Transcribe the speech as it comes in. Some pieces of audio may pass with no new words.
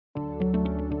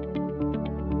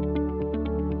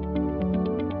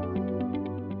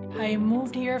I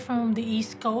moved here from the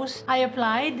East Coast. I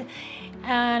applied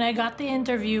and I got the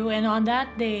interview, and on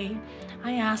that day,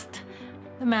 I asked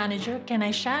the manager, can I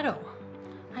shadow?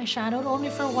 I shadowed only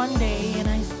for one day and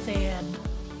I said,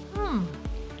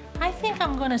 I think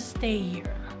I'm gonna stay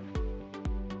here.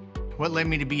 What led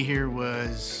me to be here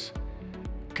was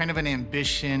kind of an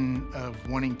ambition of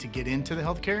wanting to get into the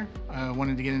healthcare. I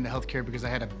wanted to get into healthcare because I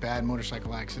had a bad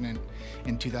motorcycle accident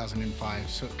in 2005,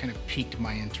 so it kind of piqued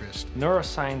my interest.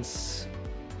 Neuroscience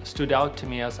stood out to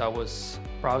me as I was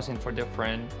browsing for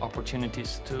different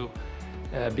opportunities to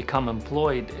become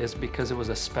employed, is because it was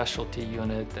a specialty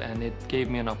unit and it gave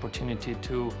me an opportunity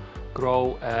to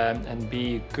grow and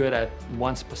be good at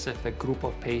one specific group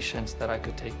of patients that I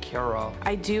could take care of.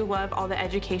 I do love all the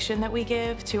education that we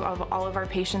give to all of our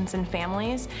patients and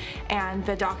families, and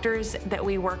the doctors that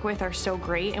we work with are so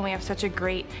great, and we have such a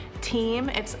great team.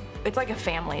 It's like a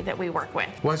family that we work with.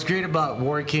 What's great about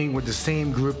working with the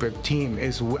same group of team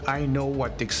is I know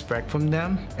what to expect from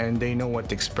them and they know what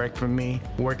to expect from me.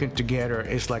 Working together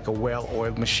is like a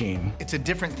well-oiled machine. It's a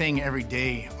different thing every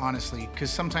day, honestly,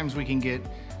 because sometimes we can get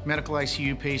medical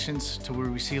ICU patients to where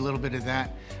we see a little bit of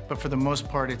that, but for the most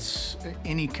part, it's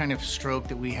any kind of stroke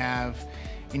that we have,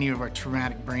 any of our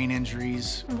traumatic brain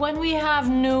injuries. When we have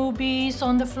newbies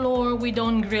on the floor, we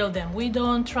don't grill them. We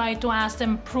don't try to ask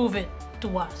them prove it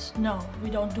to us. No, we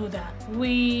don't do that.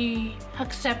 We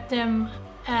accept them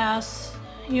as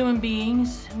human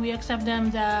beings. We accept them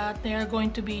that they're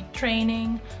going to be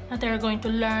training, that they're going to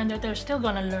learn, that they're still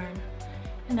gonna learn.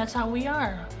 And that's how we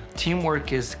are.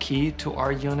 Teamwork is key to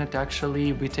our unit,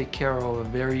 actually. We take care of a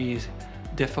very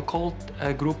difficult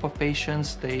group of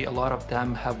patients. A lot of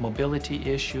them have mobility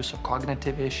issues or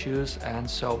cognitive issues, and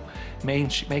so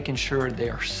making sure they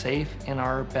are safe in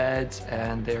our beds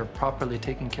and they're properly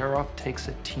taken care of takes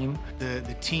a team. The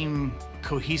team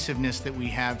cohesiveness that we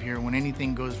have here, when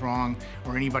anything goes wrong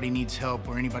or anybody needs help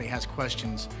or anybody has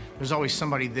questions, there's always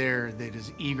somebody there that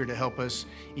is eager to help us,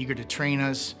 eager to train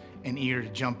us, and eager to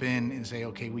jump in and say,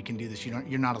 okay, we can do this.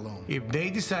 You're not alone. If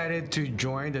they decided to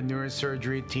join the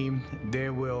neurosurgery team,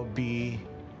 there will be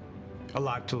a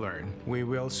lot to learn. We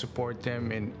will support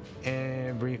them in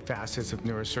every facet of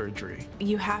neurosurgery.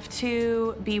 You have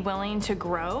to be willing to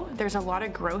grow. There's a lot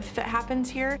of growth that happens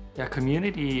here. Yeah,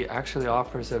 community actually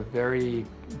offers a very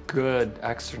good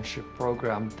externship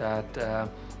program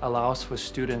that allows for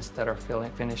students that are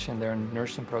finishing their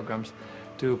nursing programs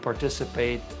to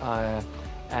participate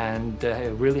and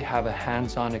really have a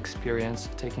hands-on experience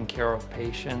taking care of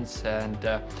patients, and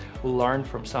learn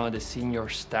from some of the senior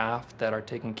staff that are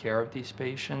taking care of these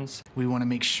patients. We want to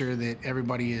make sure that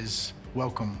everybody is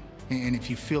welcome, and if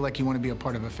you feel like you want to be a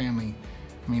part of a family,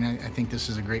 I mean, I think this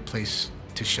is a great place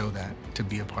to show that, to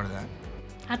be a part of that.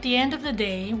 At the end of the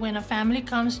day, when a family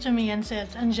comes to me and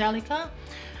says, Angelica,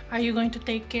 are you going to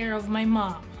take care of my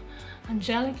mom?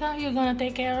 Angelica, you're going to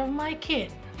take care of my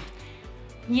kid?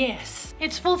 Yes,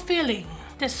 it's fulfilling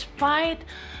despite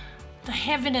the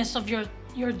heaviness of your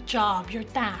job, your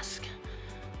task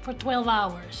for 12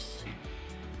 hours.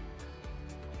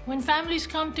 When families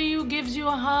come to you, gives you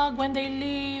a hug when they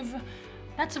leave,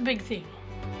 that's a big thing.